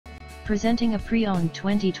Presenting a pre-owned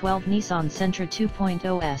 2012 Nissan Sentra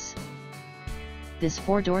 2.0S. This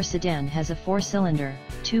four-door sedan has a four-cylinder,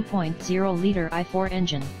 2.0-liter i4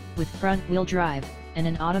 engine, with front-wheel drive, and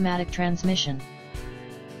an automatic transmission.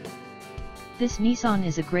 This Nissan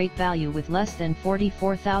is a great value with less than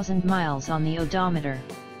 44,000 miles on the odometer.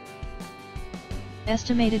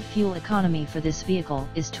 Estimated fuel economy for this vehicle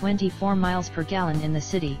is 24 miles per gallon in the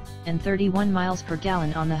city, and 31 miles per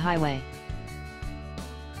gallon on the highway.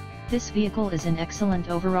 This vehicle is in excellent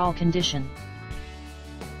overall condition.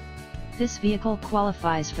 This vehicle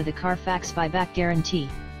qualifies for the Carfax buyback guarantee.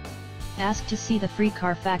 Ask to see the free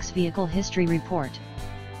Carfax vehicle history report.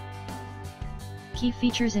 Key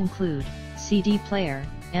features include CD player,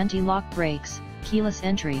 anti-lock brakes, keyless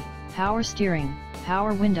entry, power steering,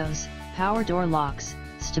 power windows, power door locks,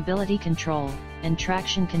 stability control, and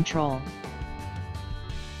traction control.